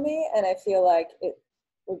economy, and I feel like it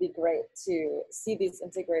would be great to see these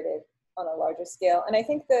integrated on a larger scale. And I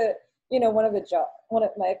think that, you know,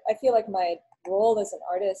 I feel like my role as an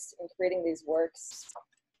artist in creating these works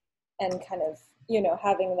and kind of, you know,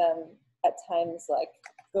 having them at times like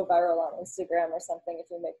go viral on Instagram or something,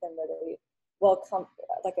 if you make them really well,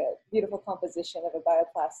 like a beautiful composition of a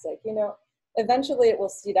bioplastic, you know, eventually it will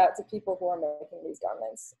seed out to people who are making these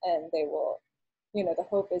garments, and they will, you know, the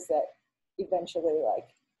hope is that eventually,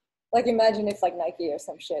 like imagine if like Nike or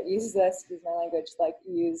some shit use my language, like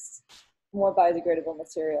use more biodegradable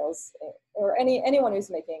materials, or anyone who's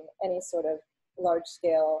making any sort of large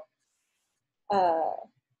scale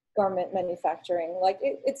garment manufacturing, like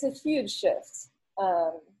it's a huge shift.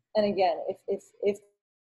 And again, if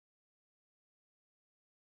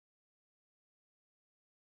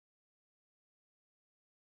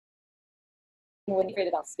when you create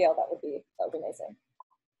it on scale, that would be amazing.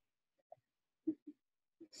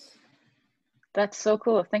 That's so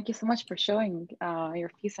cool. Thank you so much for showing your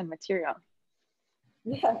piece and material.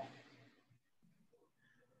 Yeah.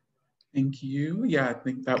 Thank you. Yeah, I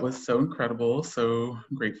think that was so incredible. So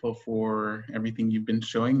grateful for everything you've been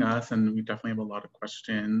showing us, and we definitely have a lot of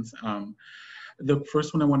questions. The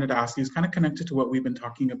first one I wanted to ask you is kind of connected to what we've been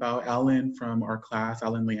talking about. Alan from our class,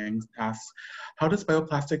 Alan Liang, asks, how does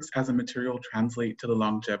bioplastics as a material translate to the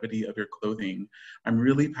longevity of your clothing? I'm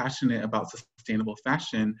really passionate about sustainable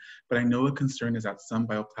fashion, but I know a concern is that some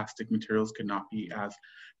bioplastic materials could not be as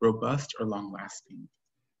robust or long-lasting.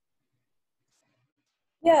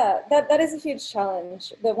 Yeah, that is a huge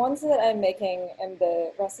challenge. The ones that I'm making and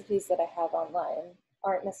the recipes that I have online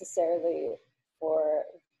aren't necessarily for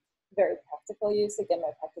very practical use. Again,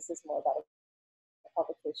 my practice is more about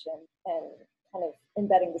publication and kind of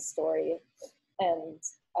embedding the story and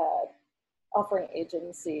offering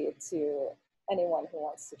agency to anyone who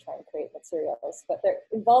wants to try and create materials. But there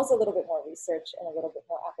involves a little bit more research and a little bit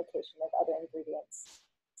more application of other ingredients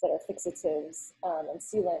that are fixatives and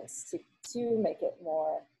sealants to make it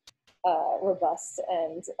more robust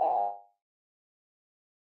and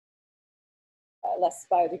less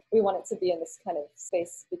biodegradable. We want it to be in this kind of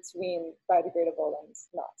space between biodegradable and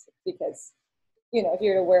not, because, you know, if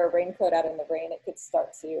you were to wear a raincoat out in the rain, it could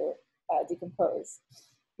start to decompose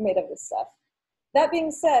made of this stuff. That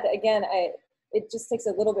being said, again, it just takes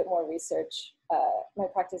a little bit more research. My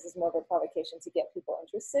practice is more of a provocation to get people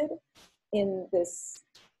interested in this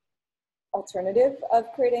alternative of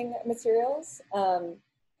creating materials.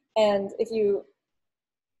 And if you,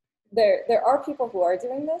 there are people who are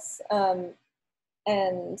doing this,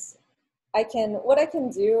 and what I can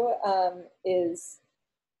do is,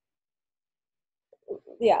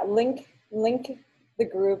 yeah, link the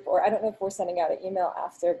group, or I don't know if we're sending out an email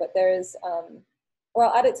after, but there's, or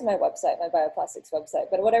I'll add it to my website, my bioplastics website.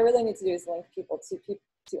 But what I really need to do is link people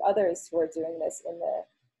to others who are doing this in the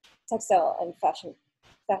textile and fashion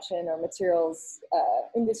or materials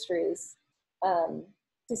industries,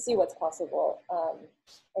 to see what's possible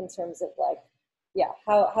in terms of like, yeah,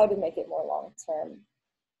 how to make it more long term,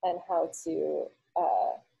 and how to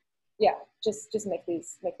yeah, just make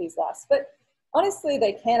these last. But honestly,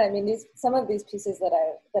 they can. I mean, some of these pieces that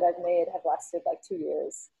I've made have lasted like 2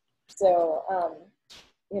 years. So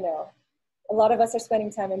you know, a lot of us are spending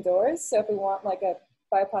time indoors. So if we want like a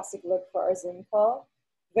bioplastic look for our Zoom call,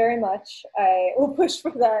 very much I will push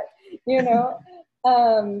for that, you know.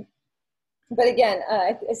 But again,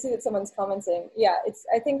 I see that someone's commenting. Yeah, it's,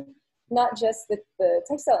 I think, not just the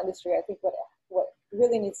textile industry. I think what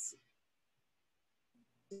really needs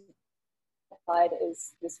applied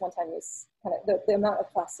is this one-time use, kind of the amount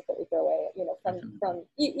of plastic that we throw away, you know, from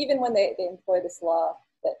even when they employ this law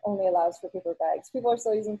that only allows for paper bags, people are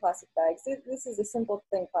still using plastic bags. This is a simple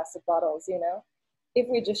thing, plastic bottles, you know. If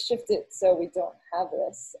we just shift it so we don't have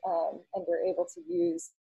this, and we're able to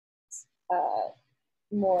use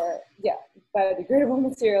more, yeah, biodegradable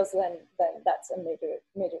materials, then that's a major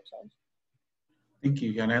change. Thank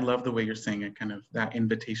you. Yeah, and I love the way you're saying it, kind of that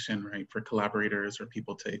invitation, right, for collaborators or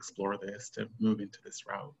people to explore this, to move into this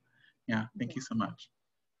route. Yeah, thank you so much.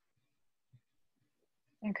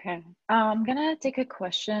 Okay, I'm gonna take a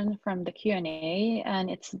question from the Q&A, and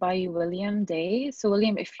it's by William Day. So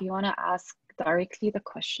William, if you wanna ask directly the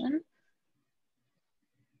question.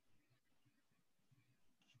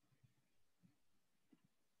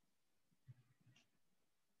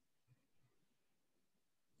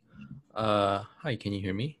 Hi, can you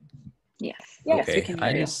hear me? Yes. Yes, Okay. we can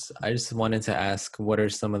hear you. I just wanted to ask, what are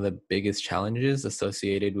some of the biggest challenges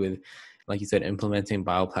associated with, like you said, implementing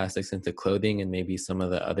bioplastics into clothing, and maybe some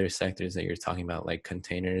of the other sectors that you're talking about, like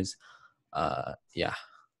containers? Yeah.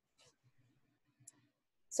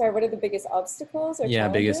 Sorry, what are the biggest obstacles or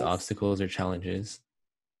challenges? Biggest obstacles or challenges.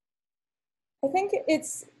 I think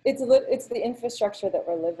it's the infrastructure that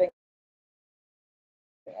we're living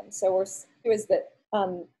in. So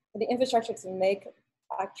the infrastructure to make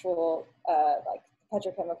actual like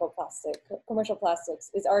petrochemical plastic, commercial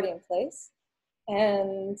plastics, is already in place,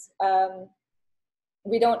 and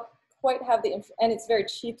we don't quite have and it's very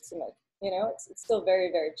cheap to make. You know, it's still very,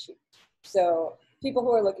 very cheap. So people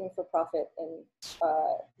who are looking for profit in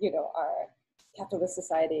you know, our capitalist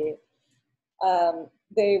society,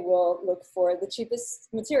 they will look for the cheapest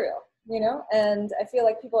material, you know. And I feel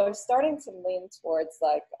like people are starting to lean towards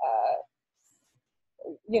like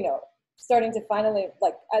you know, starting to finally,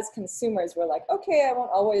 like, as consumers, we're like, okay, I won't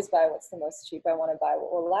always buy what's the most cheap. I want to buy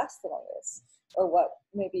what will last the longest, or what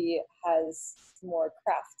maybe has more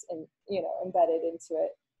craft and, you know, embedded into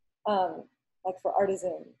it. Like for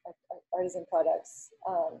artisan products,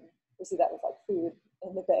 we see that with like food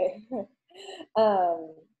in the Bay,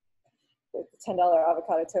 the $10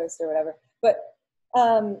 avocado toast or whatever. But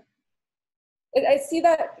I see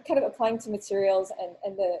that kind of applying to materials,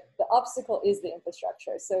 and the obstacle is the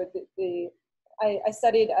infrastructure. So I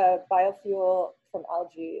studied biofuel from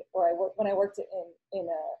algae, or when I worked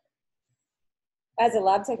as a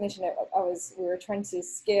lab technician, we were trying to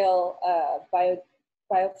scale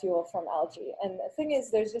biofuel from algae. And the thing is,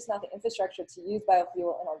 there's just not the infrastructure to use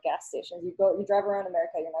biofuel in our gas stations. You drive around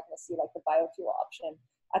America, you're not going to see like the biofuel option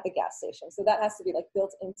at the gas station. So that has to be like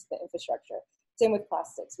built into the infrastructure. Same with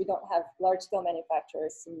plastics. We don't have large-scale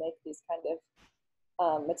manufacturers to make these kind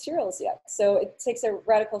of materials yet. So it takes a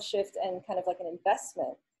radical shift and kind of like an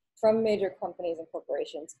investment from major companies and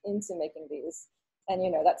corporations into making these. And, you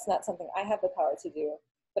know, that's not something I have the power to do,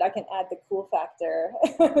 but I can add the cool factor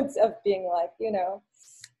of being like, you know,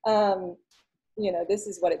 this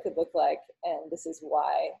is what it could look like, and this is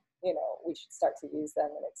why, you know, we should start to use them.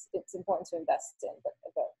 And it's important to invest in, but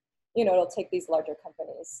you know, it'll take these larger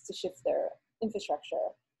companies to shift their infrastructure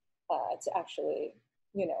to actually,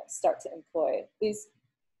 you know, start to employ these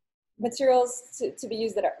materials to be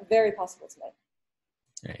used that are very possible to make.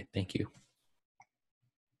 All right, thank you.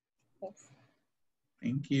 Thanks.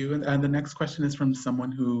 Thank you. And the next question is from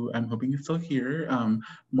someone who I'm hoping is still here.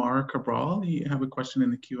 Mara Cabral, you have a question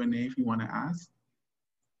in the Q&A if you want to ask.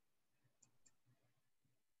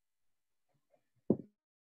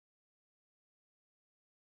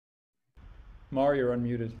 Mara, you're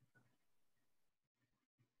unmuted.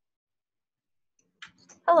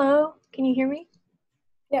 Hello, can you hear me?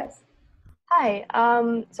 Yes. Hi.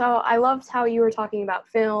 So I loved how you were talking about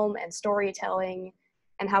film and storytelling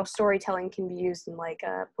and how storytelling can be used in like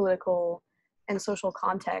a political and social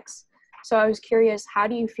context. So I was curious, how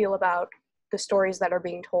do you feel about the stories that are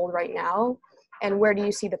being told right now? And where do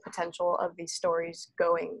you see the potential of these stories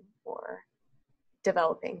going or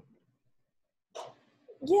developing?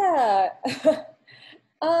 Yeah.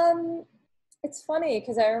 It's funny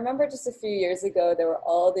because I remember just a few years ago, there were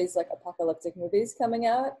all these like apocalyptic movies coming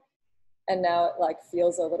out. And now it like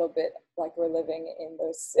feels a little bit like we're living in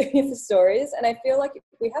those stories. And I feel like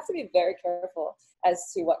we have to be very careful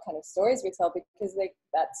as to what kind of stories we tell, because like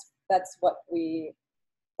that's what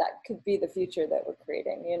that could be the future that we're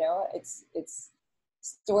creating. You know, it's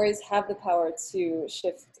stories have the power to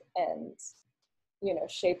shift and, you know,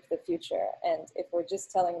 shape the future. And if we're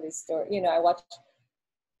just telling these stories, you know,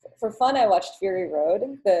 for fun, I watched Fury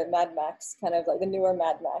Road, the Mad Max, kind of like the newer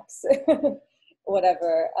Mad Max,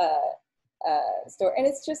 whatever story. And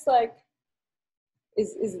it's just like,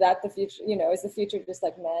 is that the future? You know, is the future just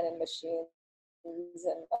like man and machines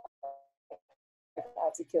and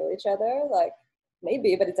out to kill each other? Like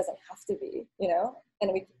maybe, but it doesn't have to be, you know? And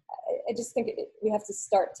I just think we have to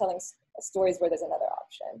start telling stories where there's another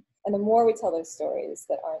option. And the more we tell those stories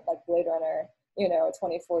that aren't like Blade Runner, you know,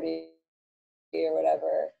 2040 or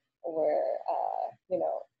whatever, where, you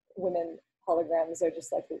know, women holograms are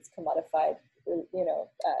just like this commodified, you know,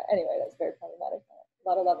 anyway, that's very problematic. A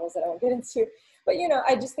lot of levels that I won't get into. But, you know,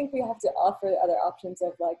 I just think we have to offer other options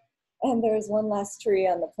of like, and there's one last tree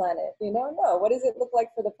on the planet, you know? No, what does it look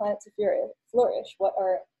like for the planet to flourish? What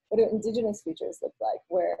do indigenous futures look like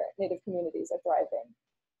where Native communities are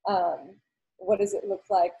thriving? What does it look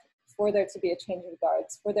like for there to be a change of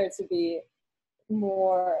guards, for there to be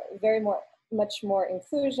much more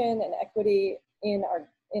inclusion and equity in our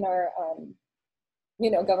you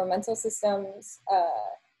know, governmental systems?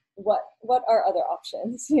 What are other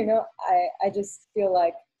options? You know, I just feel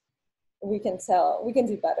like we can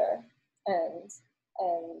do better. And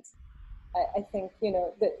I think, you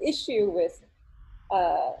know, the issue with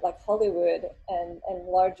like Hollywood and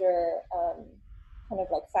larger kind of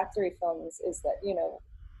like factory films is that, you know,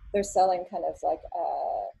 they're selling kind of like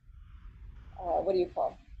what do you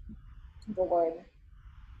call the word?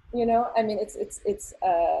 You know, I mean, it's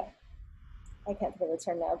I can't think of the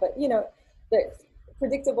term now, but you know, the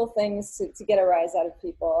predictable things to get a rise out of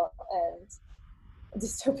people and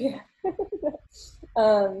dystopia.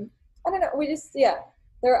 I don't know. We just, yeah,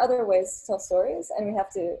 there are other ways to tell stories, and we have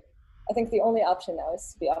to. I think the only option now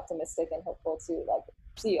is to be optimistic and hopeful to like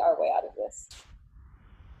see our way out of this.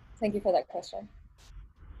 Thank you for that question.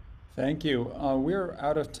 Thank you. We're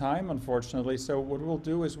out of time, unfortunately. So what we'll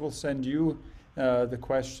do is we'll send you the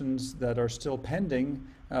questions that are still pending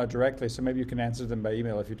directly. So maybe you can answer them by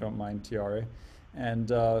email if you don't mind, Tiare. And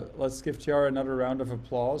let's give Tiare another round of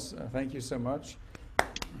applause. Thank you so much.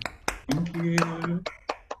 Thank you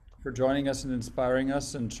for joining us and inspiring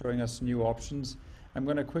us and showing us new options. I'm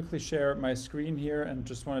going to quickly share my screen here and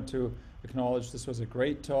just wanted to acknowledge this was a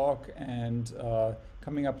great talk. And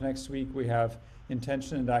coming up next week, we have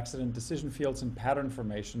Intention and Accident Decision Fields and Pattern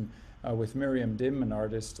Formation with Miriam Dim, an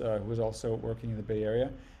artist who is also working in the Bay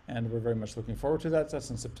Area. And we're very much looking forward to that.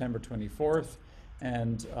 That's on September 24th.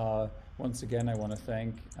 And once again, I want to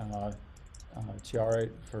thank Tiare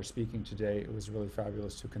for speaking today. It was really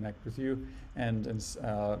fabulous to connect with you. And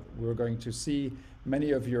we're going to see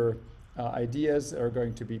many of your ideas are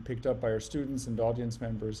going to be picked up by our students and audience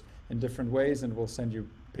members in different ways, and we'll send you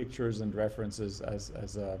pictures and references as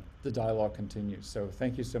the dialogue continues. So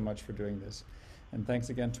thank you so much for doing this. And thanks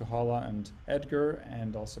again to Hala and Edgar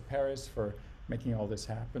and also Paris for making all this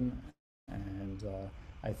happen. And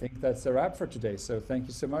I think that's a wrap for today. So thank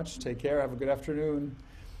you so much. Take care. Have a good afternoon.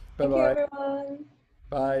 Bye-bye. Thank you, everyone.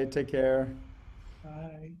 Bye. Take care.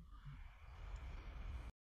 Bye.